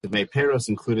May Peros,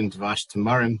 including Dvash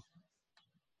Tamarim.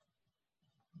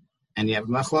 And you have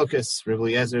Machlokas. Rabbi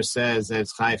Eliezer says that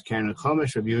it's Chayiv Keren and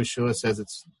Chomesh. Rabbi Yeshua says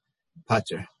it's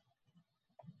Pater.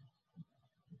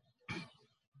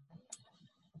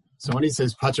 So when he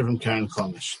says Pater from Keren and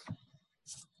Chomesh,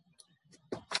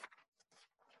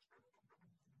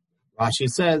 Rashi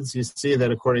says, you see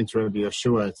that according to Rabbi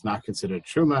Yeshua, it's not considered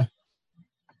Truma.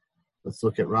 Let's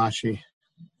look at Rashi.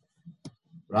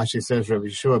 Rashi says, Rabbi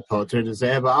Yeshua Poter,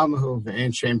 D'zeh ba'amahu,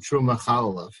 ve'en shem Truma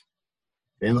chalalav.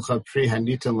 Ve'en l'cha pri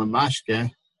hanitan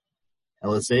l'mashke,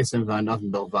 elazesem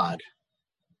v'anavim belvad.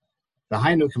 The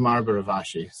Hainu Kamar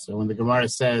Baravashi. So when the Gemara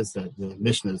says that the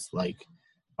Mishnah is like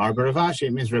Mar Baravashi,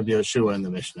 it means Rabbi Yeshua in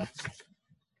the Mishnah.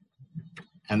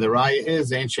 And the Raya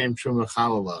is Ein Shem Truma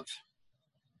Chalalav.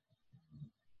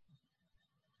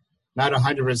 Not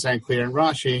 100% clear in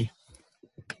Rashi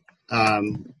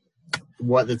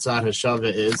what the Tzad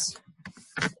HaShava is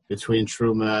between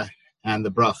Truma and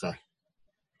the Bracha.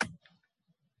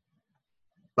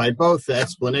 By both, the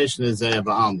explanation is Zeh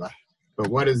Ba'alma. But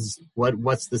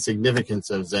what's the significance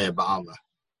of Zeh Ba'alma?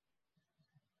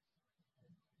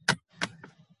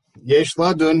 Yesh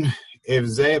Ladun, if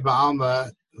Zeh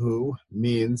Ba'alma, who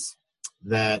means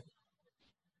that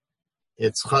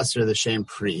it's Chaser the Shem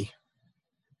Pri.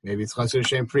 Maybe it's Chaser the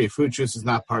Shem Pri. Fruit juice is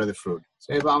not part of the fruit.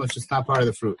 Zeh Ba'alma is just not part of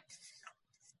the fruit.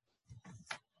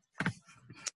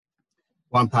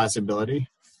 One possibility.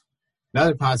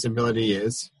 Another possibility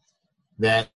is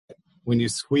that when you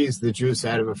squeeze the juice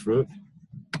out of a fruit,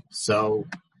 so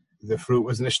the fruit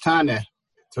was nishtana,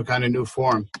 took on a new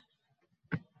form.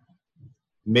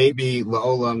 Maybe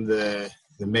la'olam, the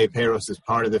mei peros is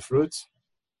part of the fruits.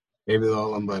 Maybe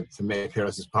la'olam, but the mei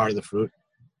peros is part of the fruit.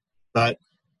 But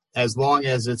as long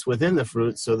as it's within the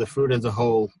fruit, so the fruit as a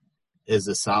whole is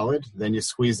a solid, then you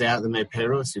squeeze out the mei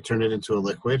peros, you turn it into a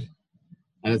liquid,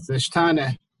 and it's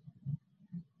nishtana.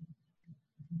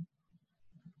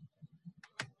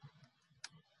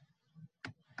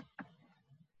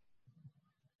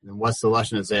 And what's the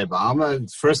lashon of Zeh Ba'alma? At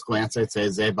first glance, I'd say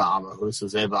Zeh Ba'alma. So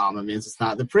Zeh Ba'alma means it's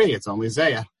not the Pri, it's only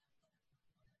Zeh.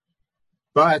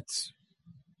 But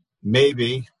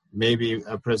maybe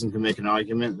a person can make an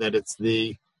argument that it's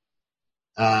the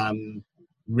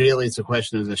really it's a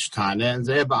question of Nishtana, and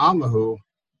Zeh Ba'alma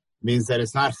means that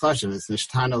it's not Chashav, it's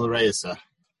Nishtana L'Reyusa.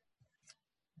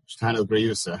 Nishtana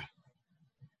L'Breyusa.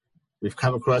 We've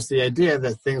come across the idea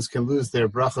that things can lose their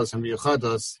brachos and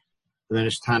miyuchados for the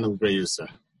Nishtana L'Breyusa.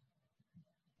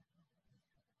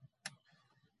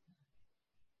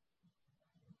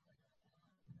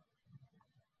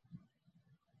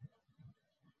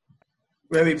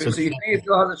 Rabbi, but so you think it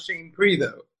still has a shame pre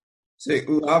though? So it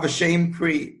will have a shame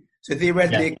pre. So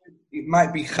theoretically, it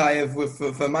might be chayev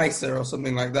for Meiser or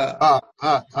something like that.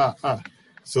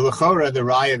 So the Chora, the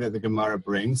Raya that the Gemara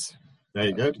brings,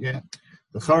 very good, yeah.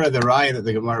 The Chora, the Raya that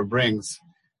the Gemara brings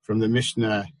from the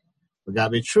Mishnah,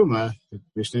 Gabi Truma, the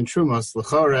Mishnah in Trumos, the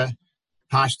Chora,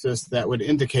 Pashtus, that would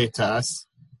indicate to us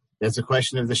that's a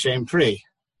question of the shame pre,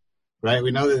 right?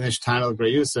 We know that Nishtana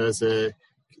L'Greyusa is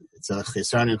it's a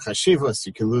Chisarn and Chashivos.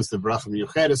 You can lose the bracha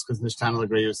Miyuchedes because Nishtana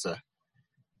L'Greyusa.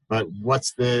 But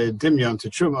what's the dimyon to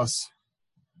Trumos?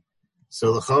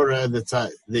 So l'chora,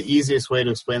 the easiest way to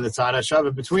explain the Tzad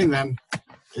HaShava between them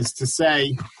is to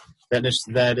say that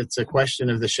it's a question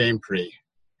of the shame pri.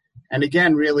 And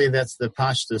again, really, that's the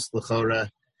pashtus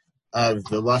l'chora of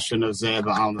the lashon of Zeh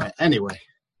Ba'alma anyway.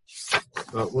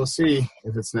 But we'll see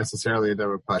if it's necessarily a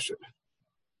davar pashut.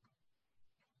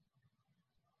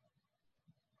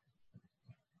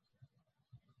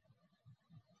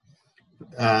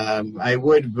 I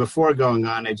would, before going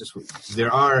on,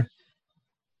 there are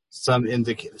some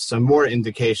more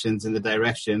indications in the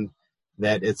direction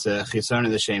that it's a chisarn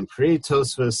of the shem pri.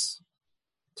 Tosfos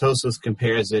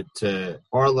compares it to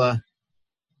Orla,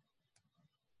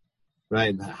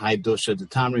 right? Hai dosha de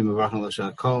tamri mavarchan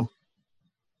l'shal kol.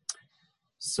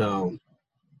 So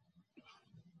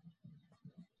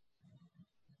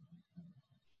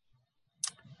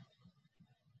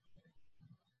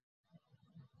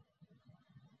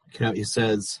he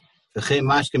says, it's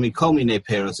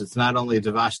not only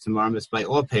devash tamarim, it's by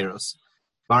all peros.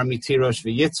 Bar mitirosh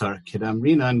v'yitzar, kedam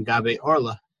rinan gabe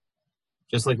orla.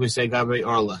 Just like we say gabe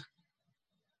orla.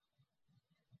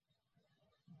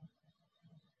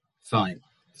 Fine.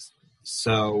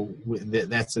 So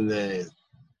that's in the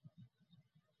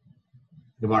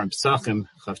Gemara Pesachim,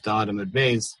 Chavta Adam at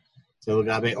Beis. So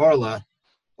gabe orla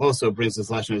also brings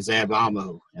this lashon of Zeh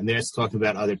Ba'alma, and there it's talking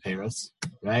about other peros,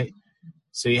 right?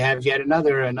 So you have yet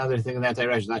another thing in that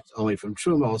direction, not only from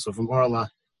Truma, also from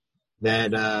Orla,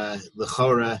 that the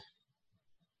Chora,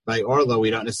 by Orla,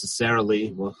 we don't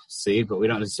necessarily, we'll see, but we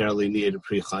don't necessarily need a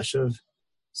Pri Chashav.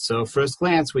 So first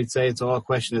glance, we'd say it's all a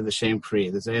question of the Shem Pri.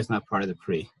 The Zeh is not part of the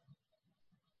Pri.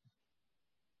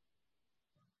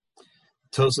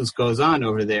 Tosfos goes on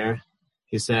over there.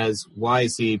 He says, why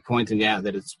is he pointing out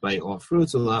that it's by all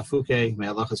fruits? Ulafuke,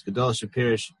 me'alachas gadol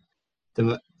shapirish,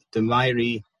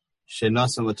 demairi,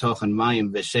 shenasan l'tochan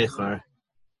mayim v'shechar,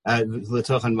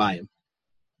 l'tochan mayim.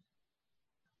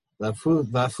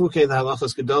 Lafuke, the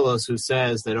halachas gadolos, who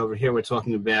says that over here we're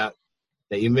talking about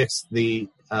that you mix the,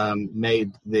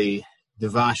 made the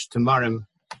devash tamarim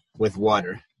with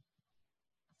water.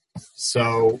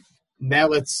 So now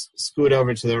let's scoot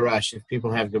over to the Rush. If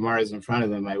people have Gemaras in front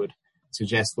of them, I would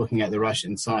suggest looking at the Rush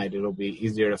inside. It'll be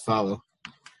easier to follow,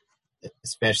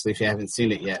 especially if you haven't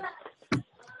seen it yet.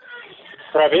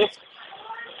 Rabbi?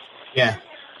 Yeah.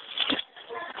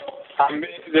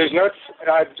 There's no,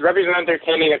 Rebbe's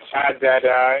entertaining it's sad that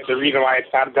the reason why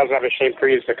it's not, doesn't have a Shem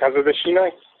Pri is because of the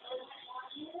Shinoi.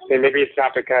 And maybe it's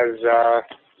not because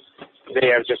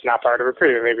they are just not part of a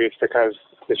Pri. Maybe it's because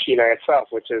the Shinoi itself,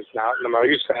 which is not the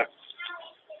Ma'usa.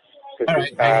 All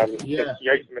right. Yeah.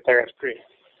 It's Pri.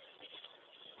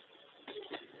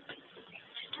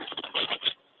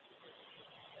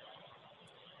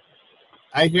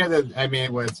 I hear that, I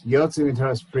mean, what's Yotzim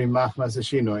Interos Pri Machmas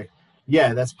Shinoi.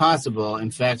 Yeah, that's possible. In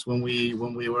fact, when we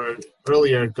were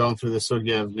earlier going through the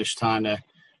sugya of Nishtana,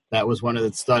 that was one of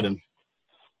the tzadim.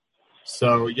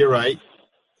 So you're right.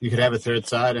 You could have a third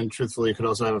side, and truthfully, you could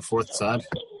also have a fourth side.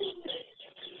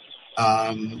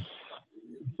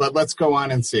 But let's go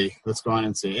on and see. In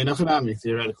Echanami,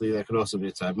 theoretically, that could also be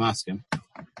a side maskim.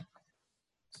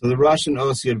 So the Russian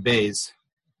Os Yud Beis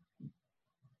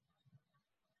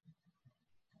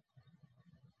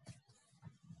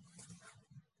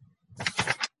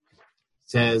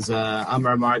says,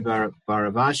 Amar Mar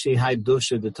Baravashi, Hai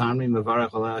Dusha Detamri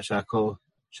Mavarach Aleh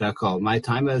Shakol. My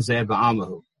time is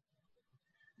Ba'amahu.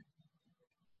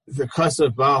 The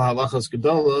Kasav Baal Halachos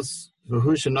Gedolos,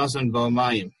 V'hu Shenosan Bo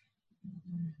Mayim.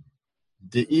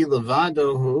 De'i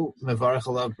Levado Hu Mavarach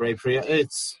Aleh Brei Priya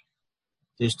Eitz.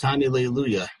 Tishtani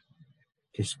Leiluya.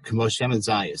 Kmo Shem and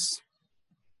Zayis.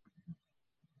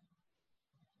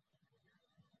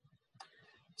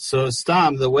 So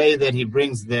Stam, the way that he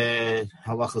brings the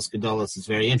halachos gedolos is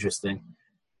very interesting.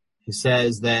 He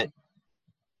says that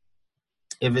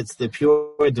if it's the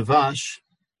pure devash,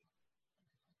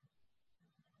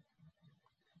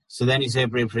 so then you say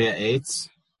Brei Priya Eitz.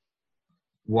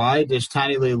 Why?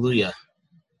 Dishtani Leiluya.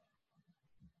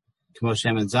 Kmo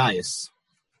Shem and Zayis.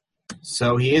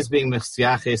 So he is being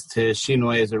mechziaches to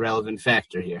Shinoi as a relevant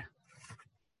factor here.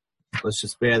 Let's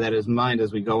just bear that in mind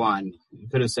as we go on. You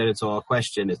could have said it's all a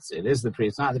question. It is the Pri.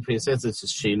 It's not the Pri. It says it's a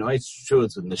Shinoi. It's true.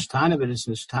 It's a Nishtana, but it's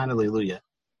Nishtana Leiluya.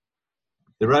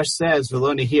 The Rush says,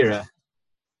 V'lo nihira,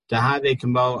 Dahave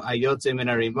kamo ayotze min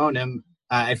harimonim.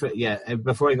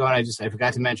 Before I go on, I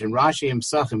forgot to mention Rashi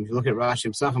Psachim. If you look at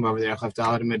Rashi Psachim over there, Chav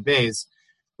Daled Amud Beis,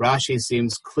 Rashi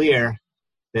seems clear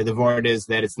that the word is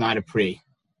that it's not a Pri.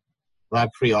 La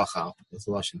Pri Ochal. It's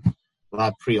Lashon.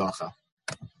 La Pri Ochal.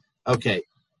 Okay.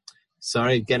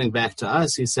 Sorry, getting back to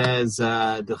us, he says,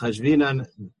 the Chashvinan,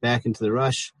 back into the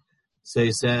Rush. So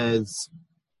he says,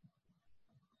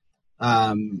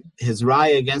 his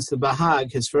raya against the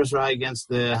Bahag, his first raya against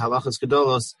the Halachos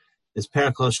Gedolos, is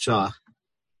Perikol Shah.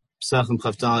 Psachim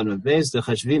Chavtal and Beis, the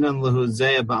Chashvinan Lehu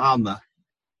Zeya Ba'alma.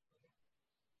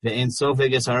 Ve'en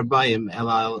Sofeges Arabayim,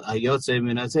 Elal Hayotze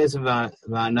Min Hatzezim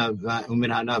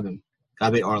Umin Hanavim,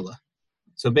 Gabe Orla.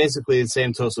 So basically the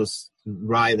same Tosfos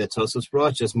raya that Tosfos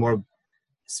brought, just more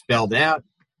spelled out,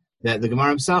 that the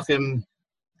Gemara Psachim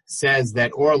says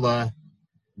that Orla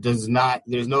does not,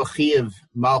 there's no Chiyuv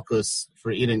Malkus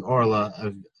for eating Orla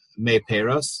of Mei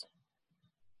Peros,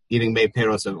 eating Mei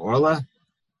Peros of Orla.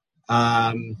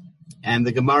 And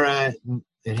the Gemara,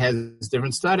 it has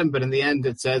different studim, but in the end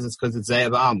it says it's because it's Zeya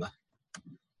Ba'alma.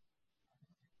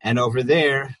 And over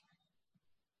there,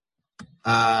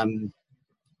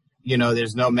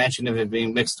 there's no mention of it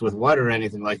being mixed with water or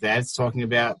anything like that. It's talking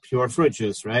about pure fruit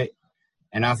juice, right?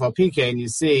 And Afal Pikein, you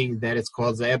see that it's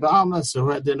called Zeya Ba'alma,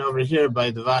 so then over here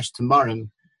by Devash Tamarim,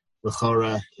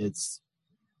 L'chora, it's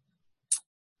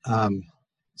Zeya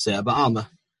Ba'alma,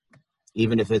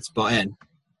 even if it's Bo'en.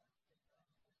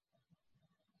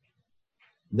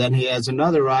 Then he has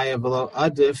another raya below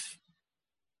Adif,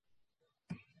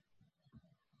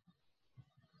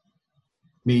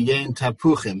 Miyen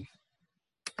Tapuchim.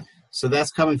 So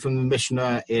that's coming from the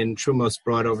Mishnah in Trumos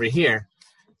brought over here.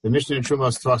 The Mishnah in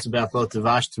Trumos talks about both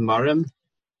Devash Tamarim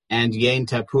and Yein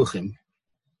Tapuchim.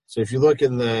 So if you look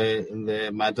in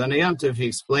the Madonna Yom Tov, he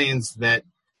explains that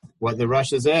what the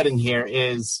Rosh is adding here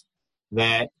is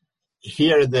that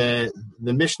here the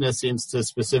Mishnah seems to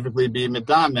specifically be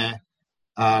medame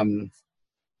Devash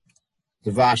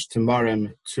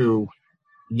Tamarim to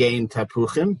Yain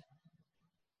Tapuchim.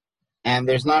 And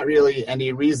there's not really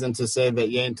any reason to say that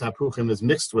Yain Tapuchim is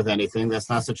mixed with anything. That's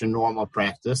not such a normal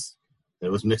practice. It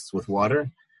was mixed with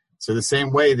water. So the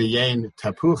same way the Yain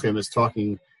Tapuchim is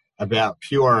talking about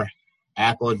pure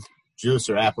apple juice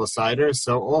or apple cider,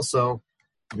 so also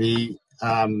the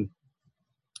Devash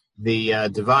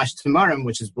Tamarim,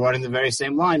 which is brought in the very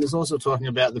same line, is also talking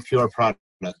about the pure product,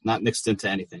 not mixed into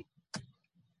anything.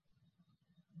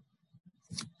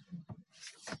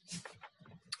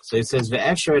 So he says,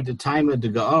 "Ve'efshar de taima de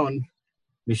gaon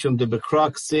mishum de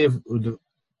bekrok siv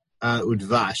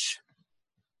udvash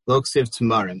lo ksiv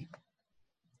tamarim."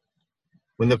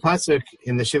 When the pasuk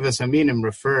in the Shivas Haminim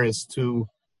refers to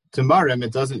tamarim,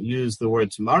 it doesn't use the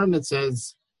word tamarim. It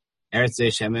says eretz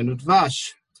shemen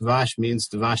udvash. Dvash means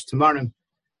dvash tamarim.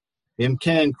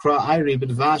 V'imken kra ayri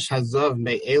b'dvash hazav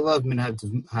me'elav min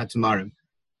hatamarim.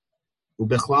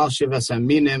 Ubechlal Shivas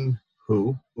Haminim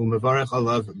hu umevarech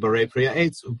alav barei priya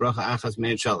eitz ubracha achas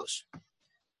mein shalosh.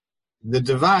 The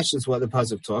dvash is what the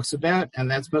pasuk talks about,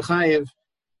 and that's mechayev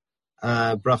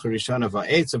bracha rishona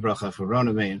va'etz bracha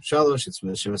charona mein shalosh. It's from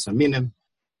the Shivas Haminim.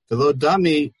 The lo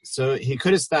dami. So he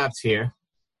could have stopped here,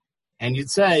 and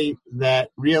you'd say that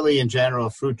really, in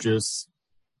general, fruit juice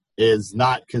is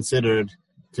not considered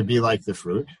to be like the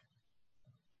fruit,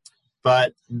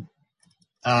 but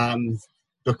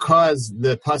because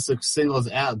the pasuk singles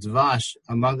out dvash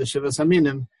among the Shivas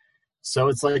Haminim, so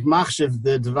it's like machshiv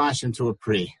the dvash into a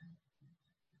pri.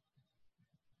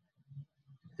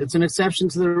 It's an exception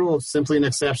to the rule, simply an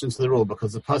exception to the rule,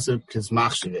 because the pasuk is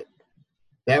machshiv it.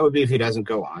 That would be if he doesn't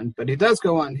go on, but he does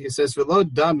go on. He says, "V'lo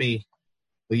dami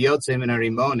liyotze min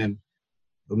harimonim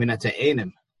u'min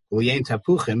ha'te'enim u'yein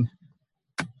tapuchim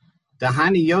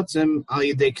dahani yotzem al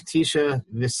yidei k'tisha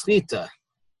v'schita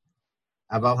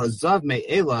aval hazav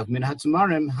me'elav min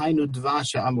hatamarim hainu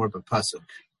dvasha amor b'pasuk."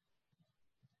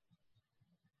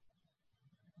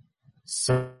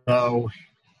 So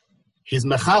he's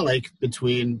mechalek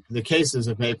between the cases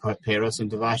of mei peros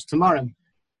and dvash tamarim.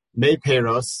 Mei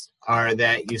peros are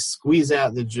that you squeeze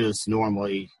out the juice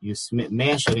normally, you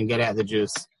mash it and get out the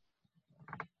juice.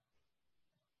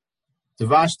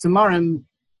 Dvash tamarim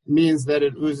means that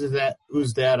it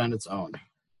oozed out on its own.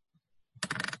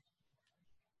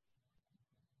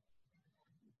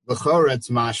 L'chora it's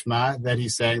mashma that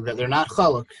he's saying that they're not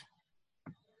chaluk.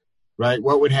 Right?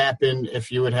 What would happen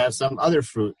if you would have some other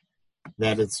fruit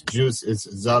that its juice is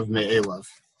zav me'elav?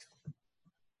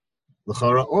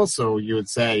 L'chora also you would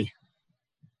say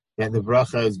that the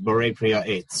bracha is borei priya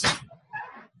eitz.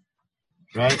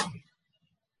 Right?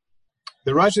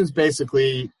 The Rosh is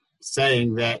basically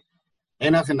saying that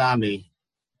enachanami,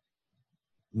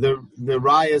 the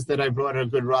rayas that I brought are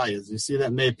good rayas. You see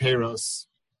that mei peros.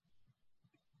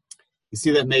 You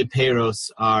see that mei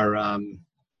peros are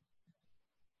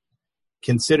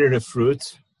considered a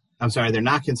fruit. I'm sorry, they're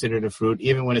not considered a fruit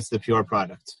even when it's the pure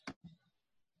product.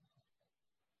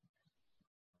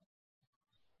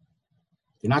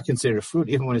 They're not considered a fruit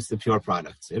even when it's the pure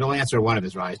product. It'll answer one of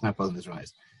his rayas, not both of his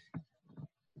rayas.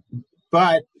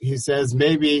 But he says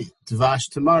maybe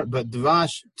dvash tamar, but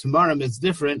dvash tamarim is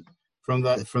different from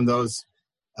those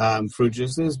fruit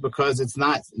juices because it's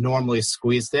not normally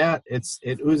squeezed out.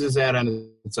 It oozes out on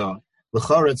its own.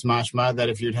 L'chora it's mashma that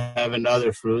if you'd have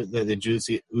another fruit that the juice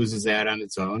oozes out on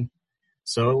its own,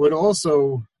 so it would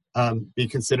also be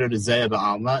considered a zeh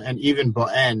ba'alma, and even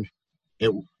bo'en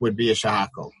it would be a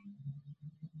shahakol.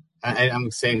 I'm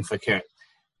saying fakir.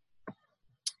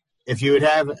 If you would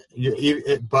have,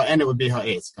 bo'en it would be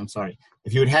ha'etz. I'm sorry.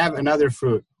 If you would have another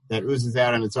fruit that oozes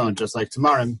out on its own, just like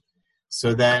tamarim,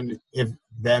 so then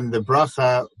the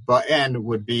bracha ba'en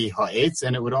would be ha'etz,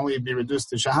 and it would only be reduced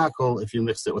to shahakol if you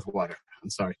mixed it with water.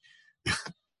 I'm sorry.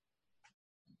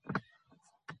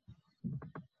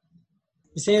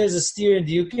 You're saying there's a steer in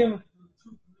diukim? I'm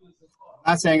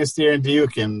not saying a steer in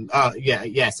diukim. Oh, yeah,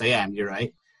 yes, I am. You're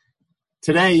right.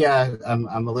 Today,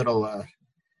 I'm a little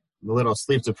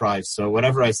sleep deprived, so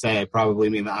whatever I say, I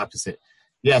probably mean the opposite.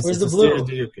 Yes, where's it's the a steer blue? in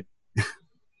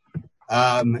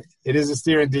diukim. It is a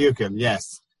steer in diukim,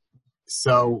 yes.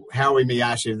 So how are we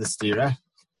miyashiv the stira?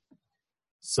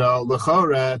 So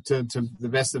l'chora, to the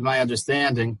best of my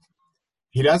understanding,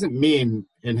 he doesn't mean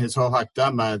in his whole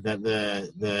hakdama that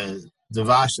the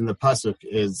devash in the pasuk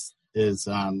is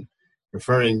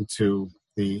referring to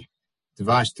the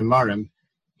devash tamarim.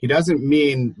 He doesn't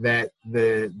mean that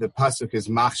the pasuk is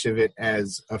machshav it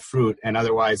as a fruit, and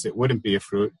otherwise it wouldn't be a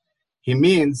fruit. he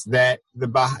means that the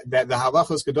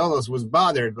halachos gedolos was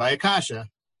bothered by Akasha.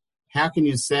 How can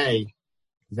you say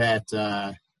that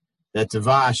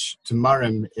Devash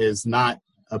Tamarim is not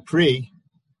a pri?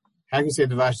 How can you say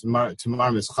Devash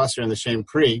Tamarim is chaser and the shem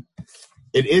pri?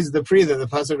 It is the pri that the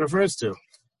pasuk refers to,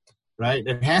 right?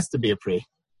 It has to be a pri,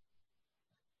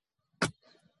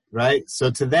 right?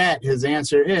 So to that, his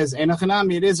answer is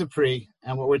Einochanami. It is a pri,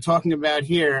 and what we're talking about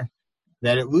here,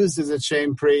 that it loses its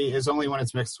shem pri, is only when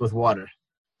it's mixed with water.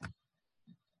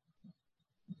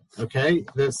 Okay,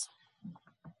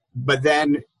 but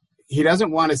then he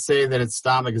doesn't want to say that it's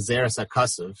stomach zeres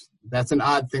akasav. That's an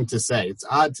odd thing to say. It's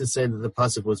odd to say that the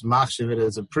pasuk was machshiv it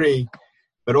as a pri,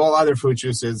 but all other fruit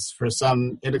juices, for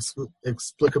some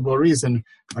inexplicable reason,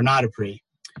 are not a pri.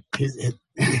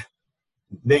 The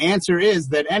answer is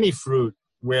that any fruit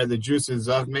where the juices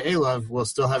of me'elav will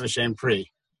still have a shem pri.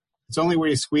 It's only where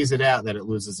you squeeze it out that it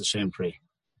loses a shem pri.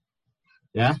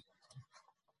 Yeah?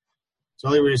 It's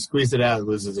only where you squeeze it out it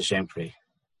loses a shem pri.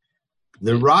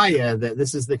 The raya that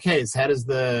this is the case, how does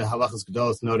the halachas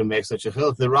gedolos know to make such a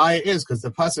chiluk? The raya is because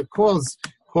the pasuk calls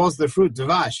the fruit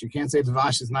devash. You can't say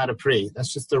devash is not a pri.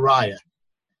 That's just the raya.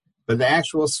 But the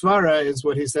actual svara is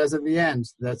what he says at the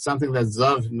end, that something that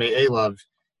zav me'elav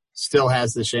still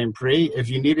has the shem pri. If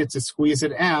you needed to squeeze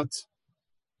it out,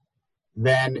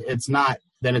 then it's not.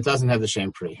 Then it doesn't have the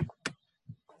shem pri.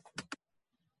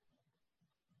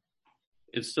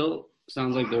 It still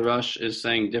sounds like the Rush is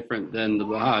saying different than the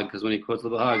Bahag, because when he quotes the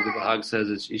Bahag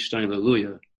says it's Ishtani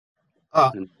Leluya.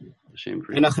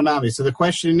 So the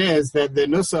question is that the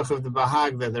nusach of the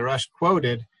Bahag that the Rush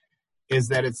quoted is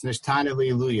that it's Nishtani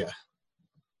Leluya.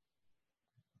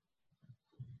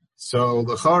 So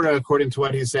l'chora, according to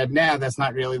what he said now, that's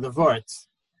not really the vort.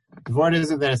 The vort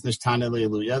isn't that it's Nishtani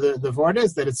Leluya. The vort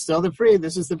is that it's still the pri.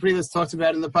 This is the pri that's talked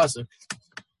about in the pasuk.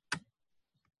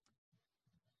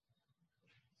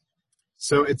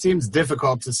 So it seems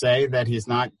difficult to say that he's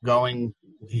coming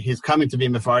to be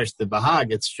mefarish the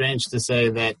Bahag. It's strange to say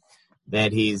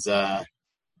that he's,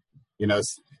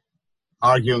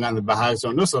 arguing on the Bahag's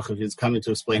own nusach if he's coming to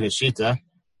explain his shita,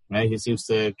 right? He seems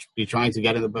to be trying to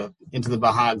get into the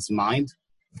Bahag's mind.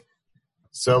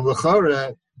 So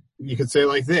l'chora, you could say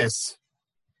like this,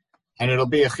 and it'll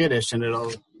be a chiddush, and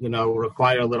it'll,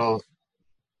 require a little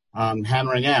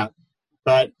hammering out.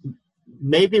 But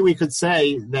maybe we could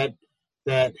say that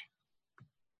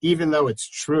even though it's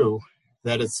true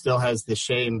that it still has the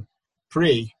shem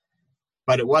pri,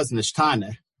 but it was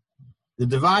nishtana, the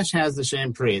devash has the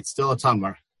shem pri. It's still a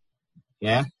tamar.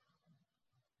 Yeah?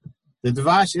 The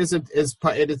devash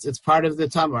it's part of the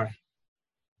tamar.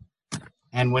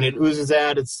 And when it oozes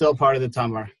out, it's still part of the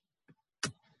tamar.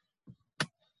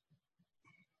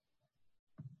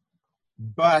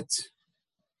 But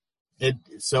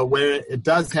so where it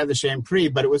does have the shem pri,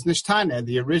 but it was nishtana.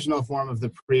 The original form of the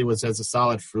pri was as a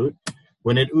solid fruit.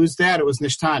 When it oozed out, it was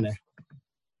nishtana.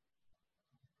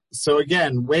 So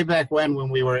again, way back when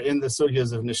we were in the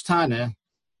sugyas of nishtana,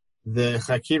 the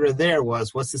chakira there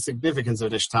was, what's the significance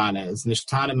of nishtana? Is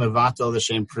nishtana mevatel the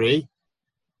shem pri?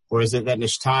 Or is it that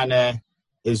nishtana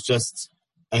is just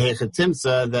a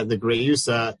hechatimsa, that the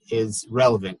greyusa is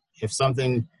relevant? If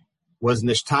something was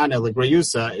nishtana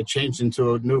l'greyusa, it changed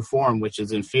into a new form which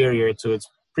is inferior to its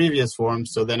previous form,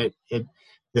 so then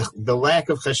the lack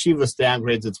of chashivos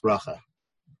downgrades its bracha.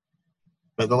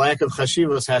 But the lack of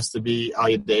chashivos has to be al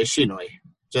yedei shinoi.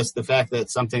 Just the fact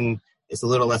that something is a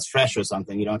little less fresh or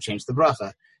something, you don't change the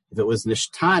bracha. If it was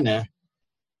nishtana,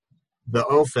 the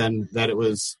ofen that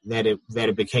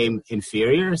it became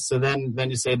inferior, so then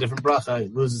you say a different bracha,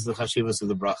 it loses the chashivos of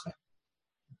the bracha.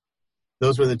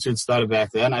 Those were the two that started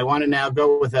back then. I want to now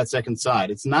go with that second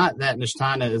side. It's not that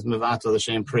nishtana is mevatel the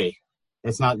shem pri.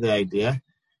 That's not the idea.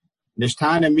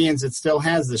 Nishtana means it still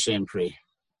has the shem pri.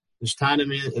 Nishtana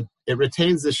means it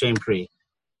retains the shem pri.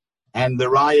 And the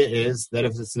raya is that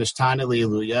if it's nishtana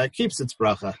li'luya, it keeps its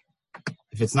bracha.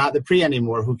 If it's not the pri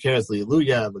anymore, who cares?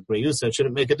 Li'luya, l'greyusa, it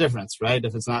shouldn't make a difference, right?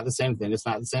 If it's not the same thing, it's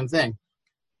not the same thing.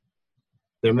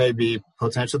 There may be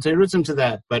potential terutzim to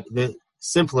that, but the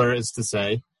simpler is to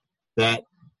say that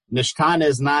nishtana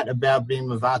is not about being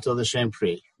mevatel the shem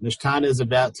pri. Nishtana is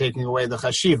about taking away the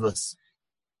chashivas.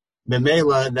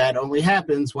 Memela, that only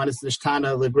happens when it's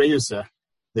nishtana l'greyusa.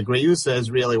 The greyusa is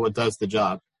really what does the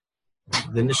job.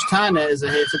 The nishtana is a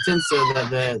hechatimsa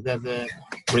that the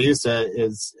greyusa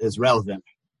is relevant.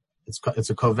 It's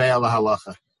a kovei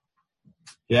lahalacha.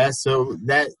 Yeah, so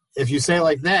that if you say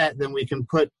like that, then we can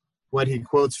put what he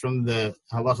quotes from the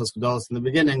halachas gedolos in the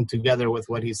beginning together with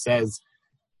what he says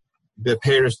the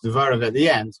Perish Devarav at the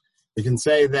end. We can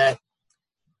say that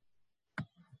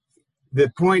The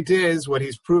point is, what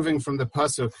he's proving from the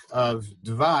pasuk of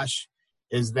Dvash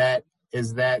is that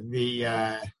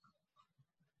the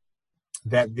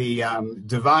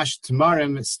Dvash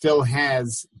Tamarim still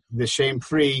has the shame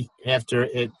free after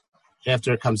it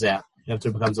comes out. After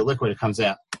it becomes a liquid, it comes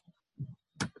out.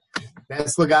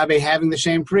 That's Lagabe having the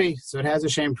shame free, so it has a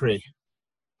shame free.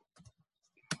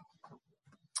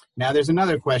 Now there's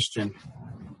another question.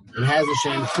 It has a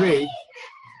shame free,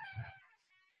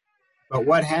 but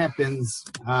what happens?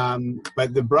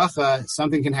 But the bracha,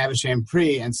 something can have a shame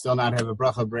free and still not have a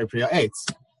bracha b'rei priya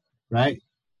eitz, right?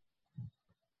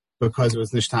 Because it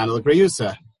was nishtana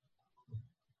l'greyusa.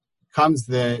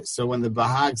 So when the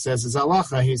Bahag says it's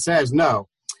halacha, he says no.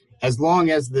 As long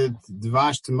as the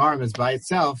Dvash Tamarim is by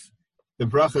itself, the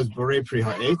bracha is b'rei priya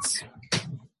eitz,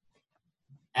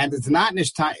 and it's not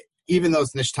nishtana, even though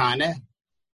it's nishtana,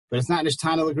 but it's not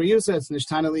nishtana l'greyusa, it's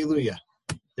nishtana l'iluya.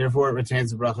 Therefore, it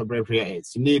retains the bracha b'rei priya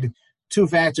eitz. You need two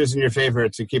factors in your favor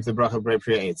to keep the bracha b'rei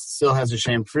priya eitz. It still has a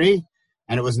shame free,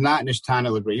 and it was not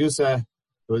nishtana l'greyusa.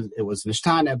 It was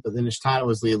nishtana, but the nishtana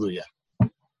was l'iluya.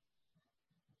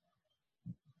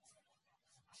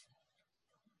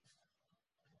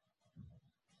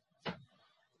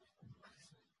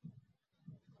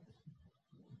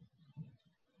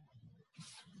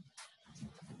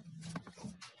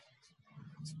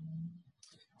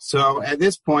 So at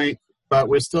this point, but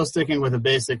we're still sticking with a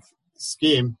basic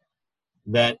scheme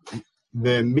that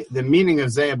the meaning of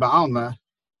Zeya Ba'alma,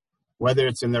 whether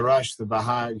it's in the Rush, the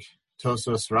Bahag,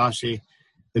 Tosos, Rashi,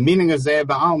 the meaning of Zeya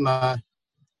Ba'alma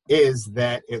is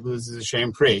that it loses a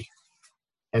shame pri.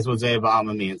 That's what Zeya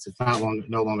Ba'alma means. It's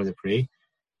no longer the pri.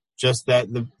 Just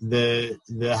that the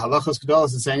Halachos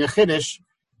Gedolos is saying a Chiddush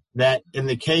that in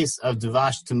the case of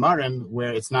Dvash Tamarim,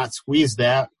 where it's not squeezed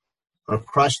out or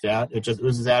crushed out, it just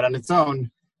oozes out on its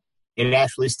own, it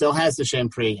actually still has the shame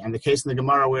pri. And the case in the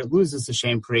Gemara where it loses the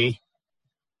shame pri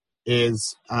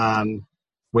is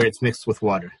where it's mixed with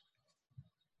water.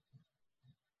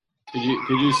 Could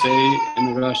you say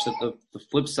in the Rush that the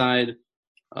flip side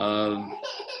of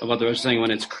what the Rush is saying,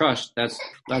 when it's crushed, that's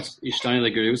Ishtani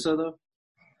L'Gerusa though?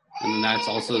 And that's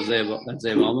also Zeya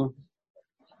Ba'alma?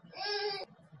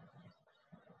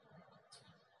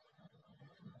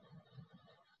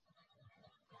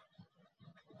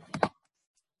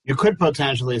 You could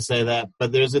potentially say that,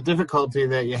 but there's a difficulty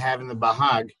that you have in the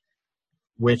Bahag,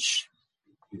 which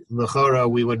l'chora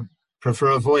we would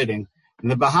prefer avoiding. In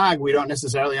the Bahag, we don't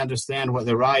necessarily understand what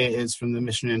the raya is from the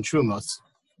Mishnah in Trumos,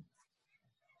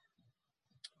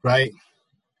 right?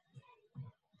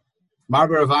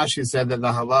 Marbar Ravashi said that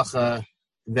the halacha,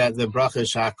 that the bracha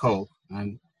is shakol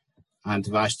on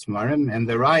Dvash Tamarim, and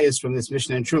the raya is from this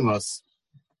Mishnah in Trumos,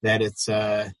 that it's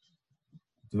Dvash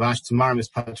Tamarim is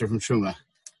pater from Truma.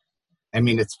 I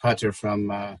mean, it's pater from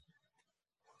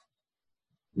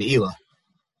Me'ila,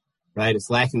 right? It's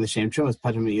lacking the shame Truma, it's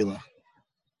pater Me'ila,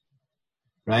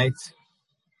 right?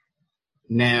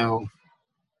 Now,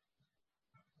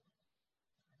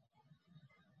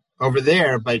 over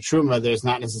there, by Truma, there's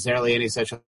not necessarily any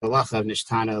such halacha of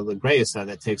Nishtana L'Greyusa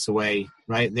that takes away,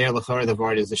 right? There, l'chora, the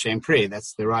word is the shame pri.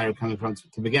 That's the raya coming from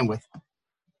to begin with.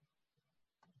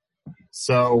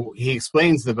 So he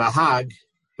explains the Bahag,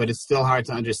 but it's still hard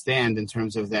to understand in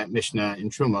terms of that Mishnah in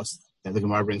Trumos that the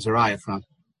Gemara brings a raya from,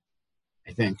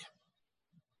 I think.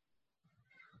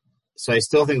 So I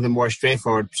still think the more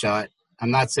straightforward pshat,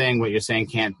 I'm not saying what you're saying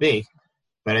can't be,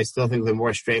 but I still think the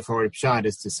more straightforward pshat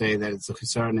is to say that it's a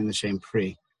chisaron in the shame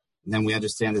pri. And then we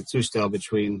understand the tushtel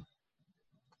between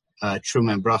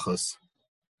Truma and Brachos.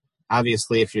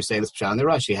 Obviously, if you're saying this pshat in the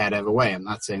Rush, you had to have a way. I'm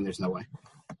not saying there's no way.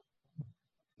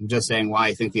 I'm just saying why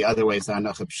I think the other way is the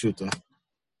Hanacha Pshuta.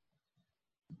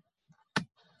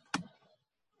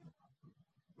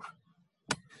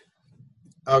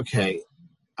 Okay.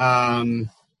 But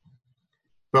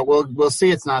we'll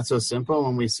see it's not so simple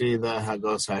when we see the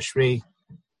Hagos Hashri,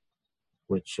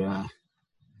 which to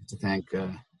thank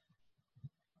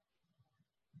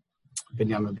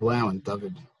Binyamin Blau and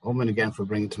David Ullman again for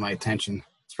bringing to my attention.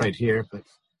 It's right here, but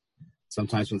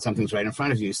sometimes when something's right in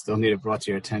front of you, you still need it brought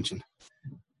to your attention.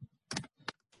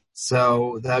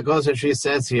 So the Hagos Hashri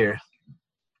says here,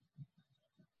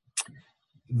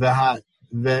 the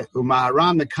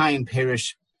Umaharam Mekayin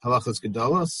Perish Halachos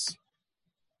Gedolos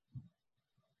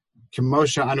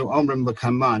Kimosha Anu Omrim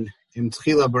L'Kaman Im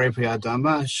Tchila B'rei Pri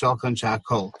Adama Shalkan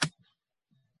Shakol.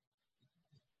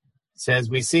 Says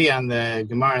we see on the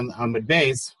Gemara on Amud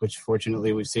Beis, which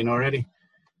fortunately we've seen already,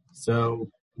 so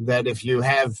that if you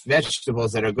have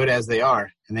vegetables that are good as they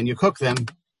are, and then you cook them,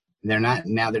 they're not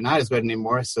as good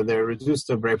anymore, so they're reduced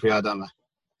to B'rei Pri Adama.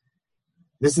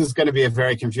 This is going to be a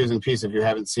very confusing piece if you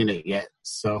haven't seen it yet.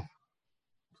 So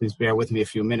Please bear with me a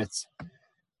few minutes.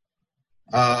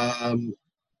 Gam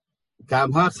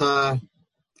hacha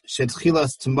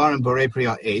shetchilas tamarim borei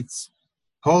priya eitz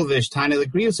holvish tiny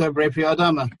legriusa borei priya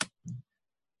adama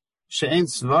she'en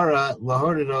svara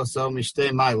lahoridoso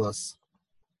mishtei milos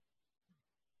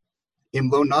im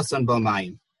lo nasan bo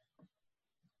mayim.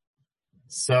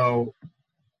 So,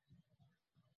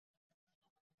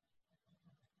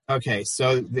 okay,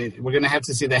 so we're going to have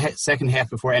to see the second half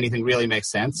before anything really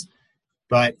makes sense.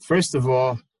 But first of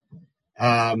all,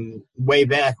 way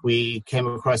back we came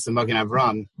across the Magen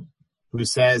Avram, who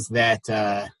says that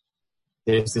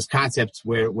there's this concept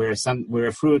where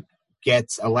a fruit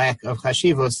gets a lack of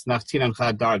chashivos nachtinan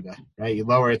chad darga, right? You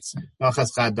lower its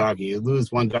nachas chad darga, you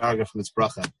lose one darga from its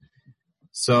bracha.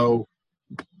 So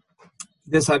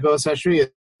this Hagos Hashri is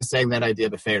saying that idea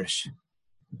beferish,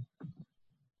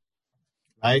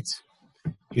 right?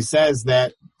 He says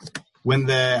that when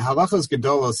the Halachos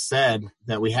Gedolos said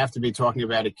that we have to be talking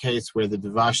about a case where the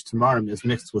Devash Tamarim is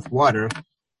mixed with water,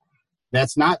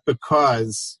 that's not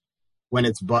because when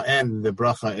it's Ba'en, the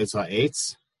bracha is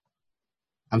Ha'etz.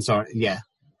 I'm sorry, yeah.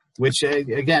 Which,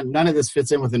 again, none of this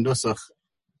fits in with the Nusach.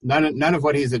 None of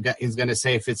what he's going to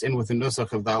say fits in with the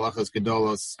Nusach of the Halachos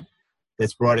Gedolos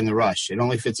that's brought in the Rush. It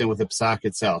only fits in with the Psak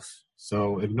itself.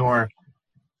 So ignore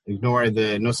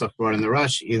the Nusach brought in the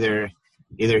Rush. Either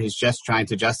he's just trying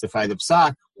to justify the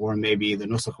Psak, or maybe the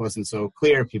Nusach wasn't so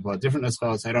clear. People have different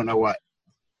Nuschos. I don't know what.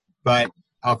 But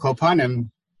Al Kol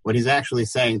Panim, what he's actually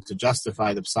saying to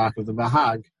justify the Psak of the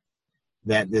Bahag,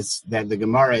 that the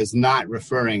Gemara is not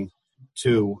referring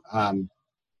to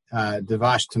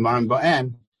Devash Tamarim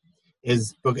Bo'en,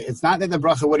 is it's not that the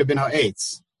bracha would have been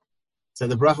Ha'etz. So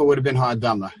the bracha would have been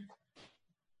Ha'adama.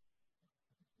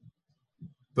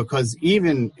 Because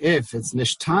even if it's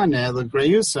Nishtane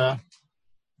L'Greyusa,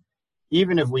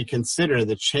 even if we consider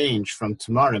the change from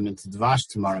Tamarim into Dvash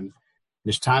Tamarim,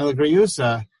 Nishtane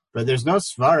L'Greyusa, but there's no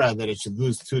svara that it should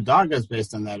lose 2 dargas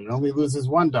based on that. It only loses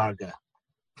 1 darga.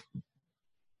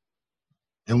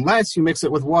 Unless you mix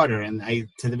it with water. And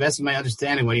to the best of my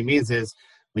understanding, what he means is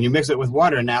when you mix it with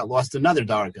water, now it lost another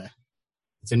darga.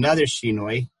 It's another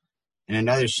shinoi, and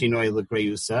another shinoi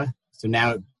L'Greyusa. So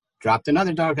now it dropped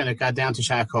another darga and it got down to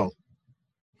shakol.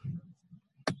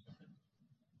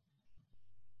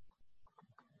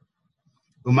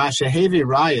 Umashahevi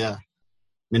raya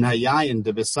min hayayin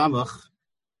de besamach.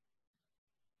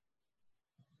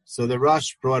 So the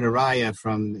Rosh brought a raya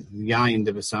from yayin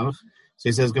de besamach. So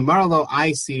he says, Gemara lo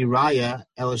I see raya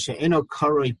el she'eno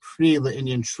karoi pri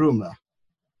le'inyan truma.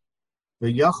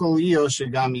 V'yachol iyo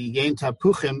shegam yiyin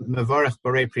tapuchim mevarech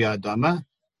barei pri adama.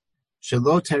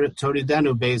 Shelo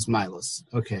toridenu beis milos.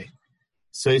 Okay.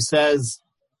 So he says,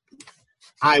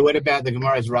 what about the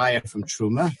Gemara's raya from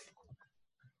Truma?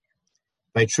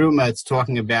 By Truma, it's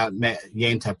talking about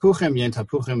Yen Tapuchim. Yen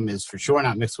Tapuchim is for sure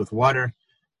not mixed with water,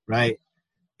 right?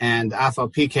 And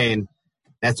Afal Pikein,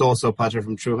 that's also pater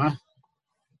from Truma,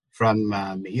 from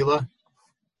Me'ila.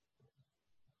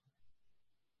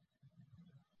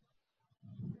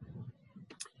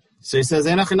 So he says,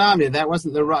 Enochanami, that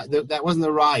wasn't the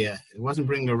raya. It wasn't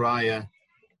bringing a raya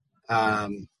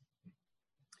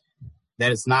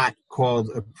that it's not called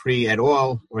a pri at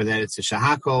all, or that it's a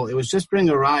shahakol. It was just bringing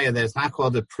a raya that it's not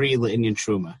called a pri le'inyan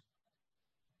truma.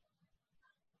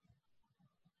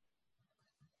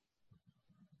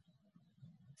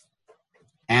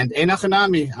 And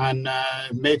Enochanami on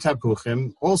Mei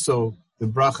Tapuchim, also the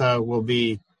bracha will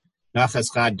be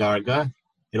Nachas Chad Darga.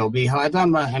 It'll be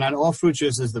Ha'adama, and on all fruit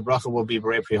juices, the bracha will be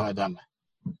Borei Pri Ha'adama.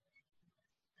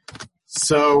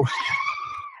 So,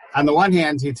 on the one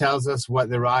hand, he tells us what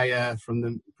the raya from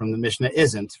the Mishnah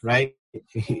isn't, right?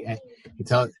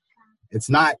 It's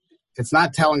not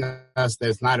telling us that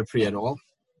it's not a pri at all,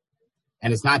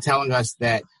 and it's not telling us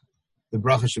that the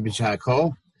bracha should be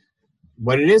shakol.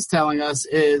 What it is telling us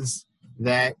is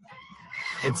that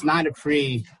it's not a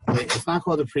pri. It's not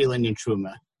called a pri linyan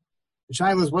truma. The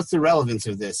shaila is, what's the relevance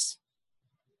of this?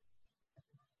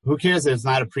 Who cares that it's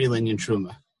not a pri linyan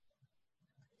truma?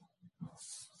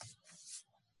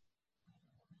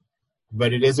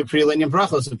 But it is a pri linyan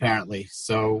brachos apparently.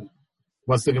 So,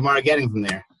 what's the Gemara getting from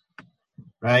there,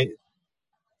 right?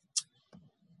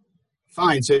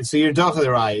 Fine. So you're docha the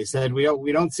raya. You said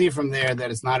we don't see from there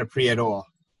that it's not a pri at all.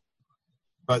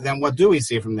 But then what do we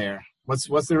see from there?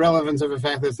 What's the relevance of the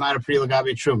fact that it's not a pri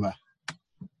l'gabi truma?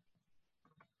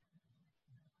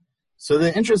 So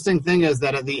the interesting thing is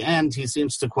that at the end he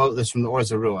seems to quote this from the Or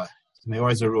Zarua.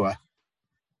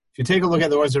 If you take a look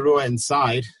at the Or Zarua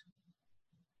inside,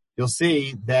 you'll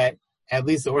see that at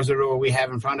least the Or Zarua we have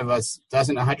in front of us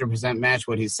doesn't 100% match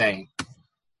what he's saying.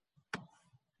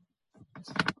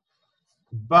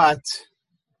 But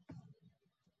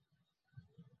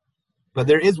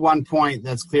there is one point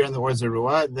that's clear in the Or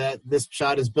Zarua that this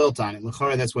pshat is built on. And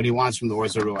l'chora, that's what he wants from the Or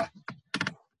Zarua.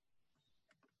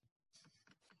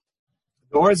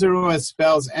 The Or Zarua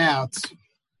spells out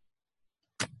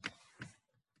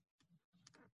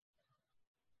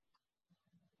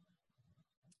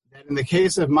that in the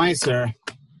case of Meiser,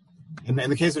 in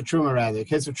the case of Truma rather, the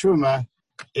case of Truma,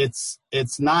 it's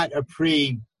not a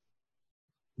pre-Le'inyan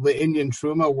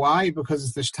Truma. Why? Because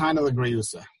it's the Shtana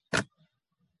L'Griyusa.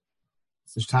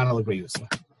 It's the Shtana L'Griyusa.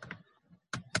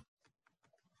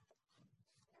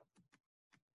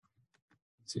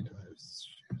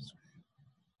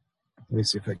 Let me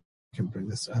see if I can bring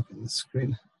this up on the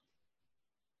screen.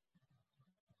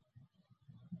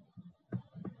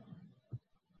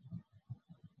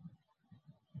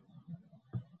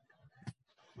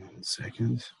 One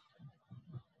second.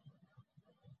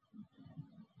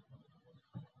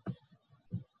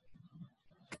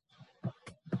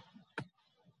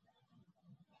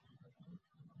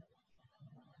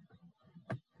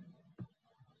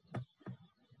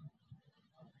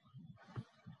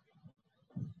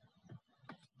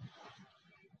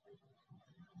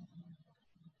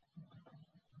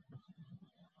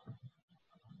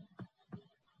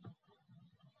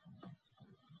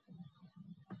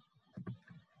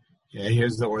 Yeah,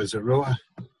 here's the Or Zarua.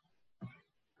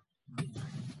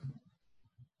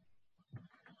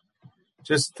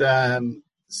 Just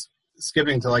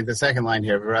skipping to like the second line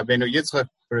here. Rabbeinu Yitzchak,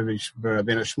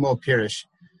 Rabbeinu Shmuel Pirish,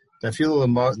 Dafilu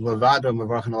Levado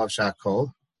Mevarchin Alav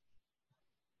Shakol.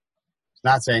 It's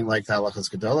not saying like Halachas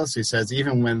Gedolos. He says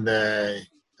even when the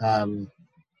Devash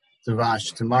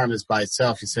Tamarim is by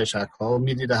itself, he says Shakol.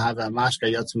 Midi Dahava Mashka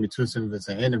Yotzu Mitusim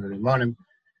V'Zayinim V'Rimonim.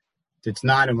 It's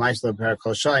not a Maisla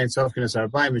Perakol Shai, and Sofkinas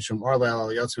Arbai, Mishum Orla El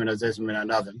Yotzim and Azez Min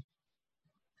Anavim.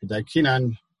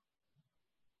 Dakinan,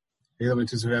 Hilam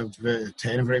Tusav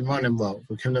Tainam Verimonim Lo,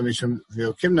 Vukimna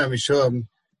Mishum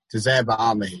Tizeh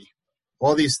Ba'almehi.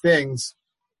 All these things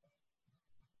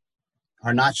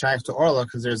are not shaykh to Orla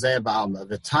because they're Zeh Ba'alma.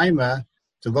 The Taima,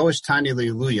 to Loish Tani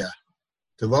Liluya,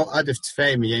 to Lo Adif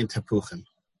Tfei Miyen Tapuchen.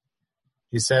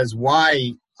 He says,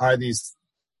 why are these?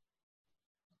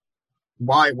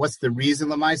 Why? What's the reason,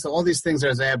 Lamaisa? All these things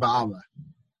are Zeh Ba'alma.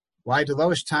 Why? To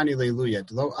Loish Tani Liluya,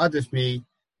 to Lo Adif Mi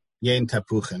Yen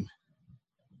Tapuchen.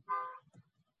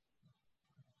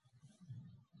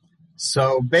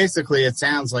 So basically, it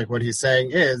sounds like what he's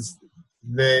saying is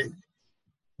the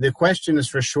question is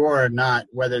for sure not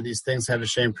whether these things have a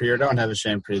Shem Pri or don't have a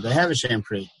Shem Pri. They have a Shem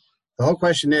Pri. The whole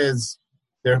question is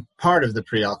they're part of the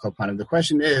Pri Al Kopanim. The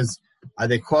question is, are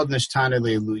they called Nishtana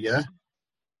Le'luya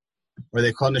or are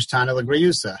they called Nishtana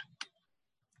Le'greyusa?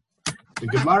 The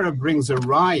Gemara brings a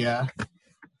raya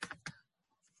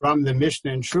from the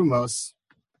Mishnah in Trumos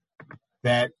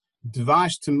that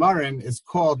Dvash Tamarim is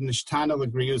called Nishtana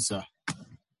Le'greyusa.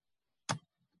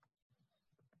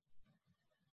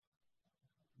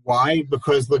 Why?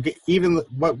 Because look, even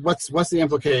what's the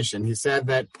implication? He said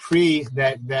that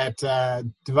Dvash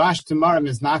Tamarim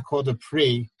is not called a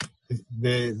Pri.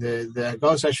 The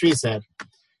Gosh Hashri said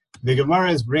the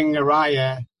Gemara is bringing a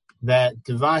raya that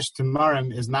Dvash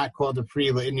Tamarim is not called a Pri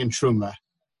Le'inyan Truma.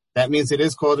 That means it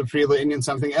is called a Pri Le'inyan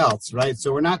something else, right?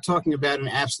 So we're not talking about an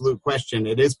absolute question.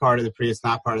 It is part of the Pri. It's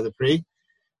not part of the Pri.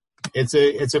 It's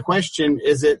a question.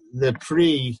 Is it the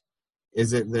Pri?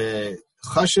 Is it the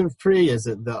Chashav Pri? Is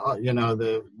it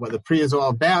what the Pri is all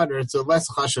about, or it's a less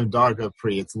Chashav Darga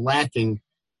Pri? It's lacking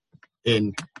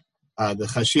in the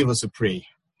Chashivas of Pri.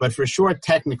 But for sure,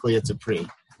 technically, it's a Pri.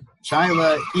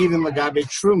 Shaila, even Lagabe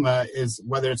Truma, is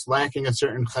whether it's lacking a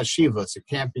certain Chashivas. It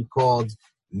can't be called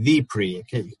the Pri.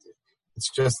 It's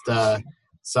just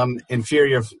some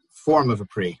inferior form of a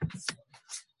Pri.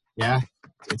 Yeah?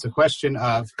 It's a question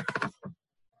of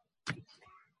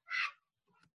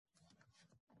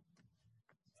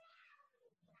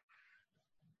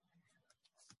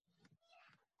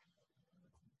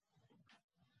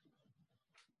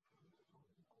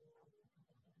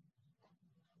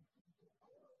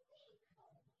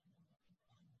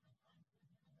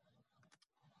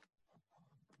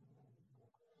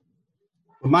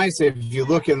if you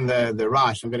look in the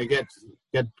Rosh, I'm going to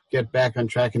get back on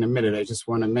track in a minute. I just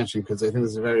want to mention because I think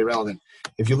this is very relevant.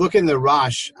 If you look in the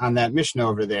Rosh on that Mishnah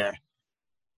over there,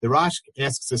 the Rosh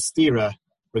asks a stira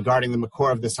regarding the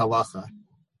makor of this halacha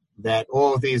that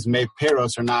all of these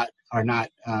peros are not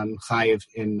chayiv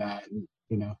in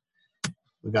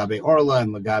Lagabe Orla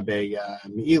and Lagabe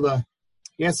Meila.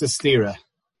 He asks a stira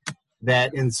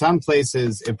that in some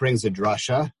places it brings a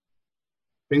drasha.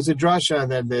 Brings a drasha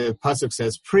that the pasuk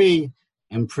says pri,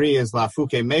 and pri is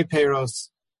lafuke me peros,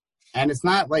 And it's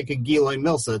not like a Giloi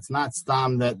Milsa. It's not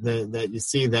Stam that you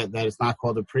see that it's not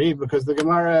called a Pri, because the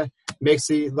Gemara makes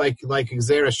it like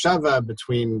Gzera Shava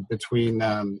between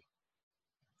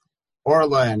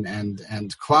Orla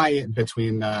and client,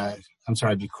 between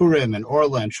Bikurim and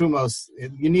Orla and Trumos.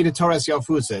 You need a Torah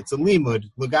Yalfusa. It's a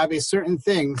limud. Lagabe certain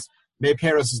things, Mei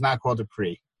Peros is not called a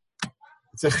Pri.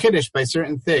 It's a chiddush by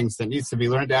certain things that needs to be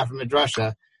learned out from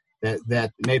Midrasha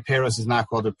that Mei Peros is not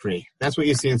called a Pri. That's what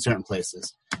you see in certain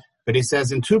places. But he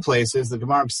says in two places, the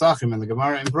Gemara in Pesachim and the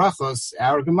Gemara in Brachos,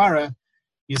 our Gemara,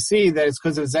 you see that it's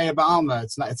because of Zaya Ba'alma.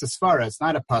 It's a Svara. It's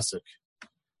not a Pasuk.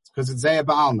 It's because it's Zaya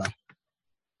Ba'alma.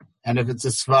 And if it's a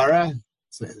Svara,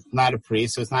 it's not a Pri,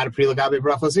 so it's not a Pri Lagabe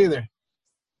Brachos either.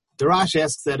 The Rash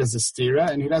asks that as a Stira,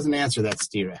 and he doesn't answer that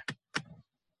Stira.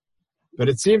 But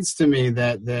it seems to me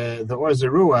that the Or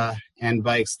Zarua, and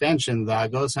by extension the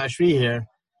Agos Hashvi here,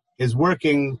 is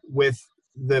working with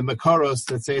the Makoros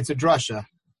that say it's a Drasha.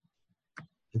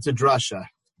 It's a drasha.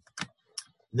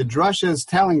 The drasha is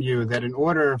telling you that in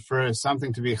order for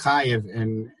something to be chayiv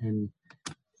in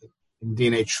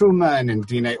Dinei Truma and in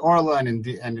Dinei Orla and in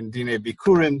Dinei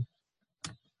Bikurim,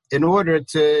 in order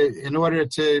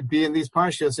to be in these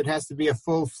parshios, it has to be a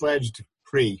full-fledged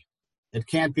Pri. It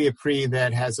can't be a Pri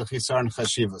that has a chisar and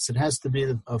chashivas. It has to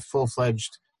be a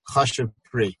full-fledged chashav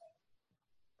Pri.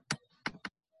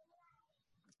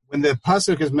 When the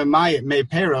pasuk is memayit mei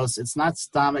peros, it's not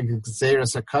stomach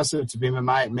xeris akasu to be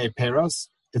memayit mei peros.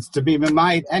 It's to be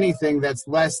memayit anything that's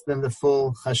less than the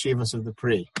full chashivas of the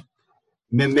pri.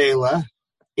 Memela,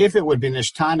 if it would be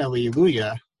nishtana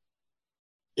li'iluya,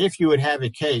 if you would have a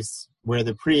case where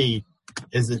the pri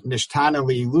is nishtana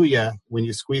li'iluya when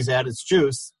you squeeze out its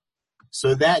juice,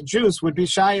 so that juice would be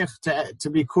shayach to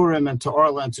be kurim and to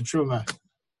orla and to truma,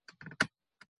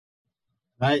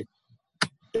 right?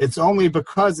 It's only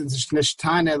because it's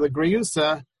nishtana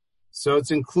l'greyusa, so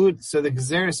it's included. So the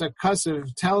Gezeres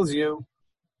HaKasav tells you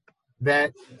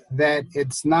that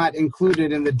it's not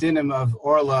included in the dinim of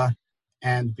Orla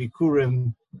and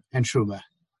Bikurim and Truma.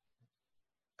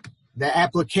 The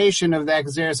application of that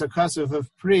Gezeres HaKasav of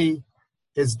Pri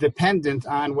is dependent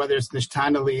on whether it's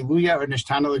nishtana l'Iluya or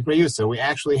nishtana l'greyusa. We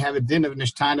actually have a din of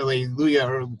nishtana l'Iluya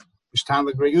or nishtana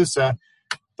l'greyusa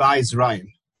by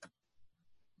Zrayim.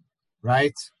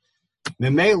 Right?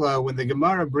 Memela, when the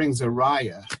Gemara brings a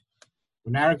raya,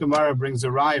 when our Gemara brings a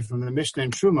raya from the Mishnah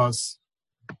and Trumos,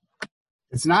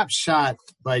 it's not shot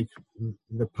like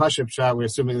the Pashup shot we're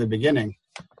assuming in the beginning,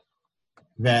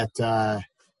 that the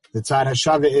Tzad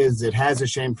HaShava is, it has a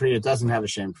Shem Pri, it doesn't have a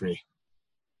Shem Pri.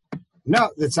 No,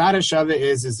 the Tzad HaShava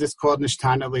is this called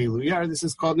Nishtana L'Iluya or this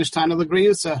is called Nishtana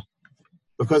L'Greyusa?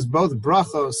 Because both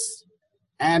brachos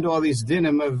and all these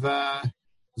dinim of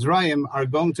Zrayim are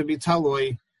going to be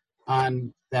taloi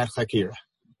on that chakira.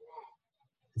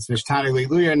 It's Nishtana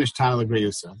L'Iluya and Nishtana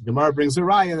L'Greyusa. The Gemara brings a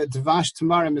raya that Devash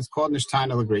Tamarim is called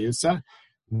Nishtana L'Greyusa.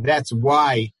 That's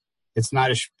why it's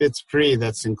not a Spitz Pri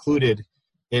that's included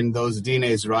in those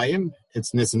Dinei Zrayim.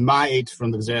 It's Nisma'it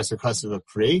from the Gezeres HaKasav of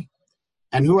Pri.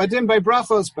 And Huadim by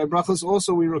brachos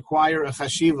also we require a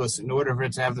chashivos in order for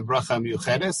it to have the bracha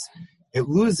miyuchedes. It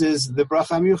loses the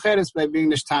bracha miyuchedes by being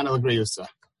Nishtana L'Greyusa.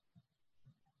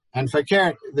 And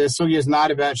Fakir, the sugya is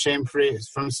not about Shem Pri.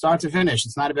 From start to finish,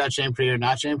 it's not about Shem Pri or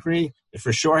not Shem Pri. It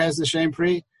for sure has the Shem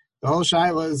Pri. The whole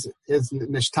shaila is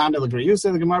Nishtana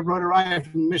L'Greyusa. The Gemara brought a raya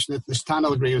from the Mishnah, Nishtana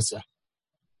L'Greyusa.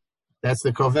 That's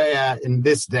the Koveya in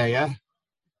this day.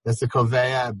 That's the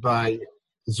Koveya by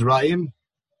Zrayim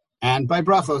and by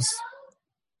Brachos.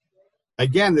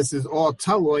 Again, this is all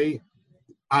taloi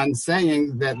on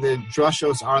saying that the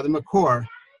drashos are the makor,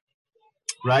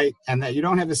 right? And that you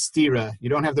don't have a stira, you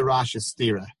don't have the Rasha's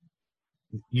stira.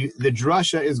 The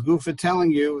drasha is gufa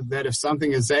telling you that if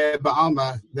something is zeh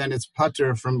ba'alma, then it's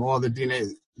putter from all the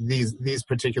dinei, these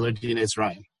particular dinei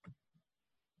Zrayim.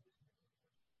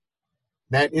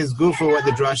 That is gufa what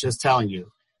the drasha is telling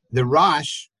you. The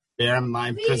Rash, bear in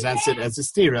mind, presents it as a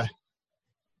stira.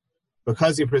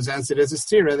 Because he presents it as a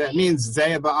stira, that means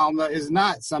zeh ba'alma is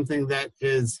not something that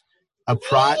is a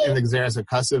prat in the Gezeres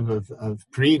HaKasav of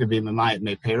Pri to be Mamayat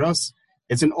Mei Peros.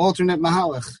 It's an alternate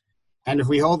mahalach. And if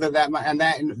we hold that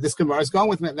this Gemara is going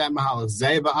with that mahalach,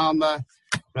 Zeh Ba'alma,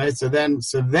 right? So then,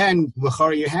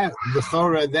 L'chora you have,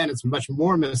 L'chora then it's much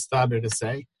more mistaber to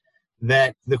say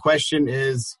that the question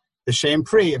is the Shem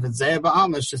Pri. If it's Zeh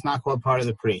Ba'alma, it's just not called part of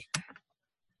the Pri.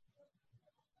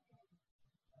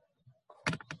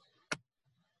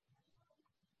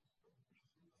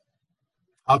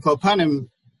 Al Kol Panim,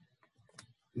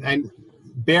 and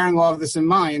bearing all of this in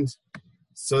mind,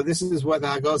 so this is what the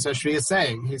Hagos Hashri is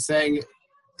saying. He's saying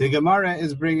the Gemara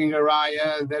is bringing a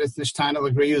raya that it's Nishtana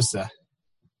L'Greyusa.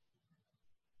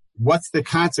 what's the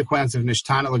consequence of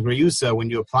nishtana l'griyusa when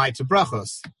you apply to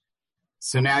brachos?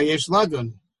 So now yesh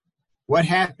ladun. What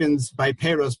happens by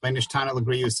peros by nishtana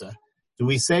l'griyusa? Do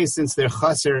we say since they're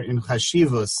chaser in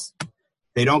chashivus,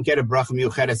 they don't get a bracha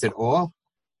miucheres at all?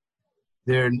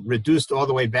 They're reduced all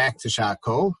the way back to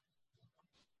shakol?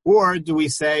 Or do we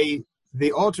say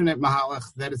the alternate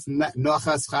mahalach that it's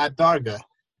nochas chad darga?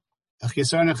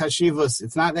 It's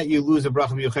not that you lose a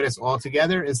bracha miucheres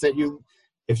altogether, it's that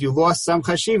if you lost some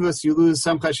chashivus, you lose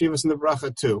some chashivus in the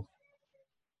bracha too.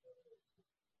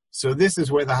 So this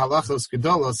is where the halachos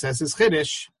gedolos says is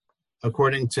chiddush,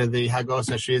 according to the Hagos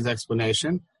Hashri's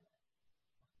explanation,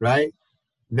 right?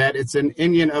 That it's an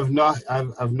inyan of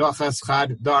nochas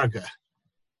chad darga.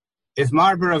 If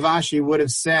Marber Ravashi would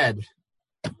have said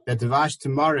that Devash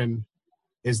Tamarim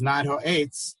is not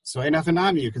Ho'etz, so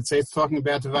Enachanami, you could say it's talking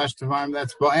about Devash Tamarim,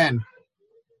 that's Bo'en.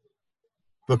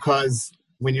 Because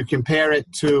when you compare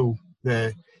it to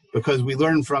because we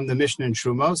learn from the Mishnah in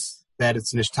Trumos that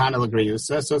it's Nishtana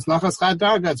L'Griyusa, so it's Nochas Chad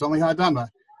Darga, it's only Hadama.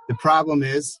 The problem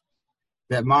is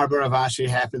that Marber Ravashi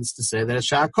happens to say that it's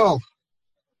Shakol.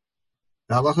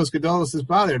 The Halachos Gedolos is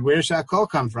bothered. Where does Shakol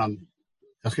come from?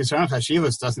 The Chisaron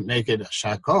Chashivas doesn't make it a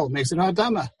Shakol, it makes it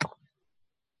Hadama.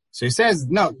 So he says,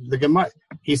 no, the Gemara,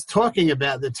 he's talking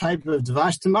about the type of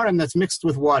Dvash Tamarim that's mixed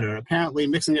with water. Apparently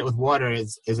mixing it with water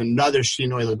is another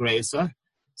Shinoi L'Greisa,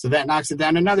 so that knocks it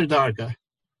down another Darga.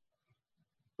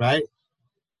 Right?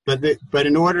 But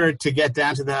in order to get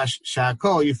down to the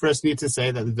Shakol, you first need to say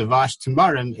that the Dvash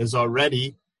Tamarim is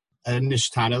already a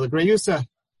Nishtana L'Greyusa.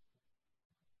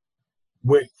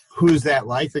 Who's that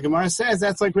like? The Gemara says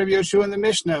that's like Rabbi Yoshua in the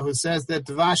Mishnah, who says that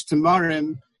Dvash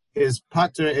Tamarim is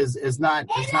pater is not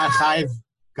chayv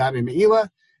gabi meila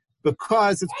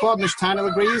because it's called Nishtana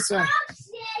L'Greyusa.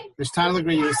 Nishtana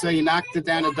L'Greyusa, you knocked it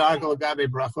down a darga gabi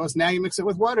brachos. Now you mix it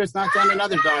with water, it's knocked down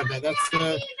another darga.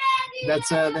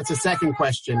 That's a second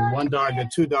question. One darga,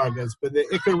 two dargas. But the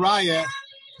Ikaraya.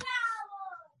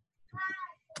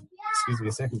 Excuse me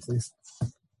a second, please.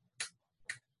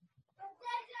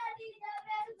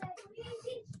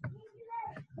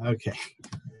 Okay.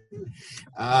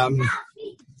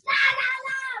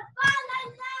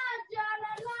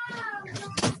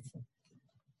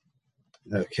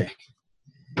 Okay.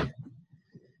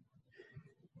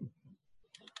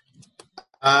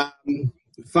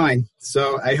 Fine.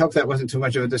 So I hope that wasn't too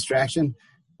much of a distraction.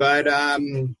 But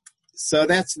so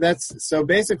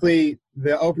basically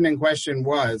the opening question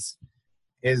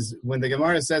is when the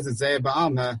Gemara says it's Zeh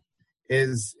Ba'alma,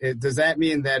 does that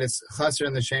mean that it's chaser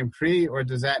in the Shem Pri, or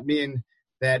does that mean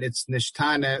that it's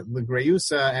Nishtana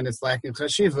L'Greyusa and it's lacking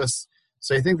chashivus?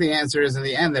 So I think the answer is in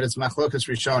the end that it's Machlokas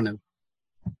Rishonim.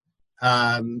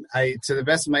 To the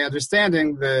best of my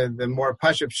understanding, the more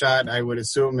Pashup shot I would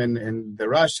assume in the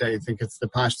Rashi, I think it's the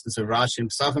Pashtus of Rashi and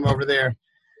Pesachim over there,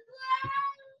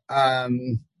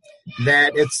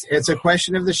 that it's a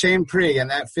question of the Shem Pri, and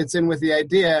that fits in with the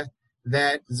idea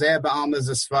that Zeh Ba'alma is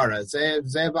a Svara.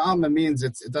 Zeh Ba'alma means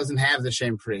it doesn't have the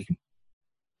Shem Pri.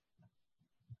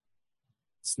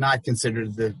 It's not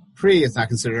considered the Pri, it's not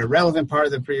considered a relevant part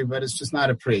of the Pri, but it's just not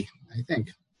a Pri, I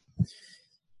think.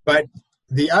 But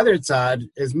the other tzad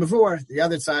is Mavur. The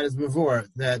other tzad is Mavur.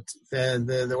 That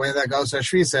the way that Gal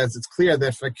Shashri says, it's clear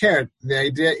that for Kert, the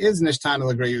idea is Nishtana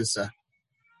L'Greyusa.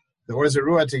 The Or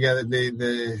Zarua together,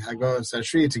 the Hagol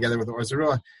Shashri together with the Or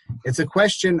Zarua, it's a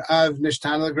question of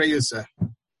Nishtana L'Greyusa.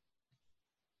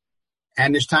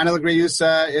 And Nishtana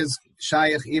L'Greyusa is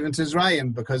Shayach even to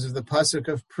Zrayim because of the pasuk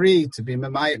of Pri to be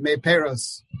Memayit Me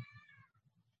Peros.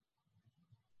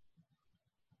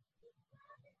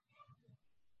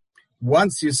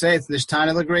 Once you say it's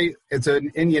Nishtana L'Greyusa, it's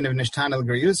an Indian of Nishtana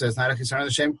L'Greyusa, it's not a Chisar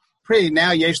L'Shem Pri.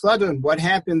 Now Yesh Ladun, what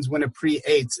happens when a Pri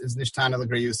eats is Nishtana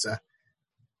L'Greyusa?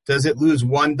 Does it lose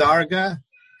one darga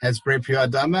as Pri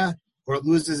Adama, or it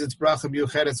loses its bracha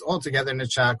b'ucheres altogether in the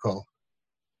Shakol?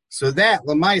 So that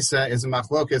Lamaisa is a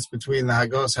machlokas between the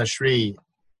Hagos Hashri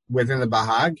within the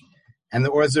Bahag and the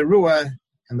Or Zarua,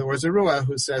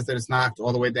 who says that it's knocked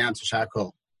all the way down to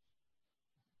Shakol.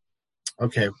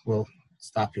 Okay, we'll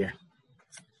stop here.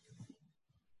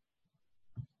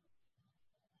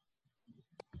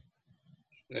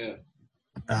 Yeah.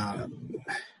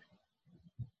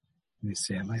 Let me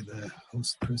see, am I the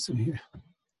host person here?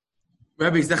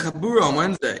 Rabbi, is the Chabura on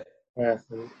Wednesday?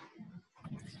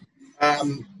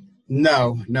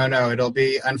 No. It'll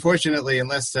be, unfortunately,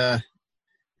 unless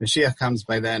Mashiach comes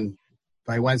by then,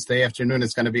 by Wednesday afternoon,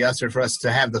 it's going to be usher for us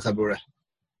to have the Chabura.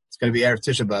 It's going to be Erev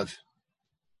Tisha B'Av.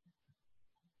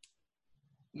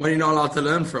 When are you not allowed to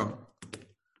learn from?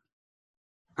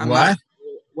 What?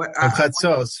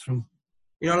 Chatzos.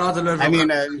 You're not allowed to learn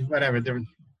from... whatever. Different.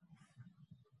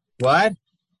 What?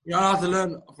 You're not allowed to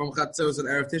learn from Chatzos and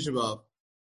Erev Tisha B'Av.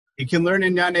 You can learn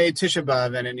in Yanei Tisha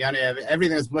B'Av and in Yanei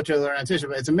everything that's much to learn on Tisha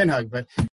B'Av. It's a minhag, but